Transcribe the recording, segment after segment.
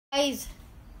Guys,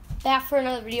 back for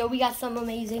another video. We got something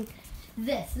amazing.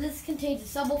 This contains a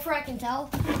subwoofer. I can tell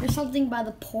there's something by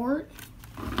the port,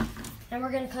 and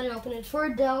we're gonna cut it open. It's for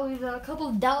a Dell. We've got a couple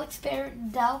of Dell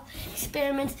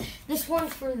experiments. This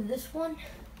one's for this one.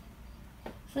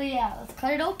 So yeah, let's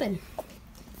cut it open.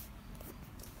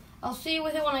 I'll see you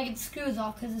with it when I get the screws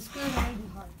off, because the screws are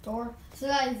making hard door. So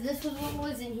guys, this was what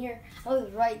was in here. I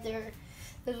was right there.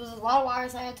 There was a lot of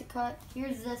wires I had to cut.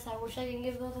 Here's this. I wish I could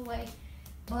give those away.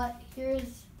 But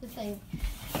here's the thing.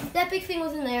 That big thing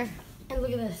was in there. And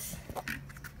look at this.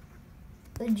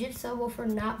 Legit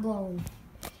subwoofer, not blown.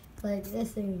 Like,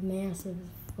 this thing is massive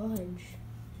as fudge.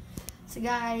 So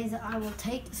guys, I will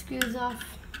take the screws off.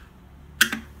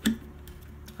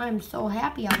 I'm so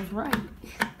happy I was right.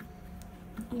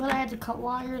 But I had to cut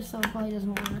wires, so it probably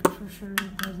doesn't work for sure.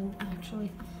 It doesn't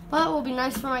actually. But it will be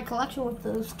nice for my collection with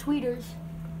those tweeters.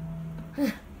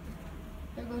 There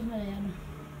goes my dad.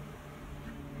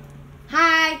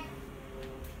 Hi!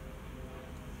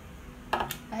 I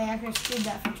actually screwed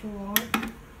that for too long.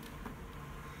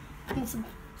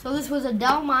 So this was a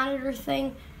Dell monitor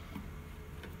thing.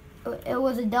 It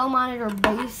was a Dell monitor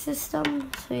base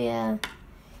system. So yeah.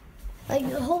 Like,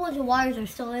 a whole bunch of wires are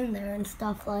still in there and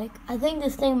stuff. Like, I think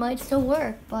this thing might still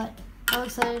work, but I'm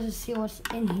excited to see what's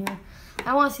in here.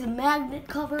 I want to see the magnet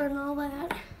cover and all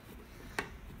that.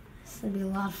 This is going to be a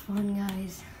lot of fun,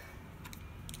 guys.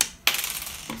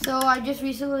 So I just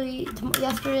recently,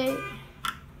 yesterday,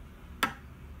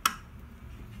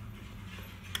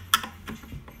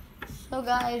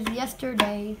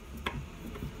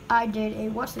 I did a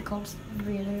what's it called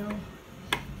video.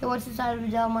 It was inside of a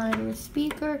Dell monitor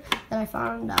speaker that I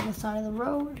found on the side of the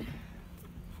road.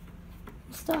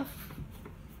 Stuff.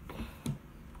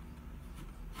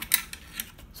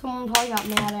 Someone probably got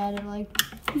mad at it, like,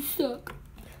 you suck.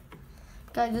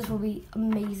 Guys, this will be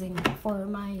amazing for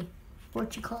my,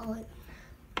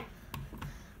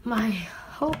 my,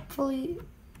 hopefully,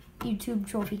 YouTube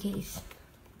trophy case.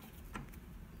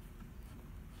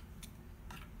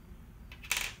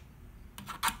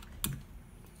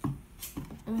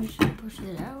 And we should push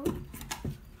it out.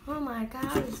 Oh my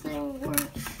god, this thing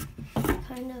works.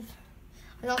 Kind of.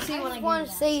 I'll see when I want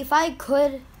to say, if I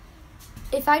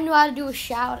knew how to do a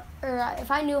shout, or if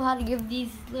I knew how to give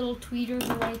these little tweeters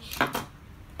away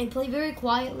and play very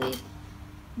quietly,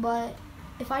 but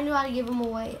if I knew how to give them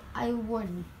away, I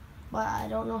would. But I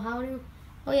don't know how to.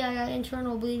 Oh yeah, I got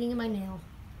internal bleeding in my nail.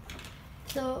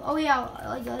 So, oh yeah,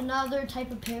 like another type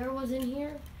of pair was in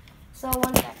here. So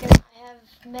 1 second, I have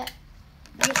met.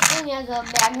 This thing has a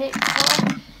magnet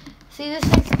cover. See, this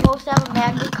thing's supposed to have a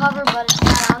magnet cover, but it's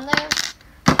not on there.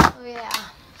 So yeah.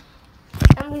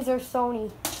 And these are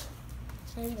Sony.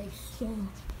 And they suck.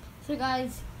 So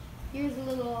guys, here's a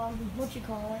little,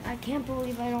 I can't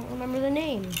believe I don't remember the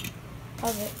name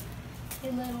of it.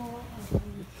 A little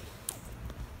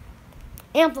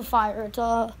amplifier. It's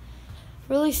a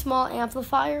really small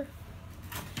amplifier.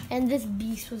 And this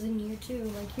beast was in here too.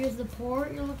 Like, here's the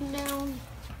port you're looking down.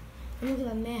 And look at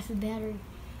that massive battery.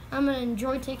 I'm going to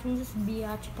enjoy taking this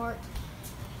biatch apart.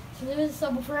 So there's a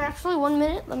subwoofer. Actually, 1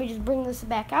 minute. Let me just bring this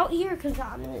back out here, because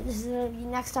this is going to be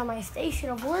next on my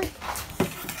station of work.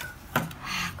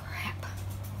 Ah, crap.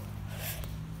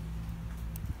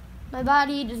 My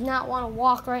body does not want to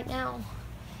walk right now.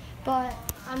 But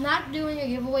I'm not doing a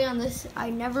giveaway on this. I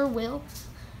never will.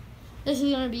 This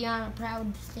is going to be on a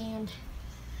proud stand.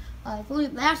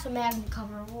 Look, that's a magnet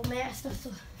cover. Well,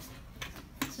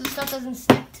 so the stuff doesn't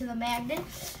stick to the magnet.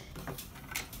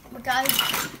 But guys,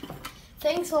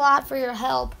 thanks a lot for your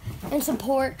help and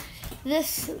support.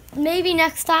 This, maybe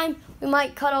next time we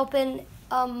might cut open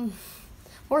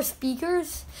more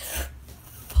speakers.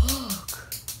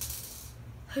 Fuck.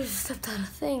 I just stepped on a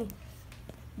thing.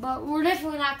 But we're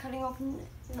definitely not cutting open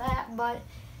that, but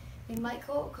we might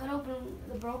cut open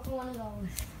the broken one as always.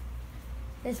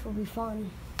 This will be fun.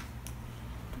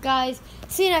 Guys,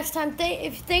 see you next time.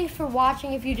 Thanks for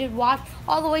watching. If you did watch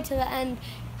all the way to the end,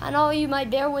 I know you might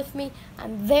bear with me.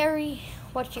 I'm very,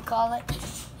 I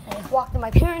walked in my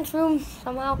parents' room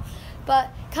somehow. But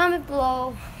comment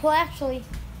below. Well, actually,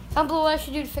 comment below what I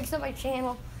should do to fix up my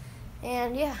channel.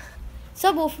 And yeah,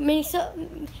 subwoofer, mini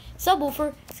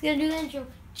subwoofer is gonna do the intro.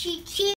 Cheat.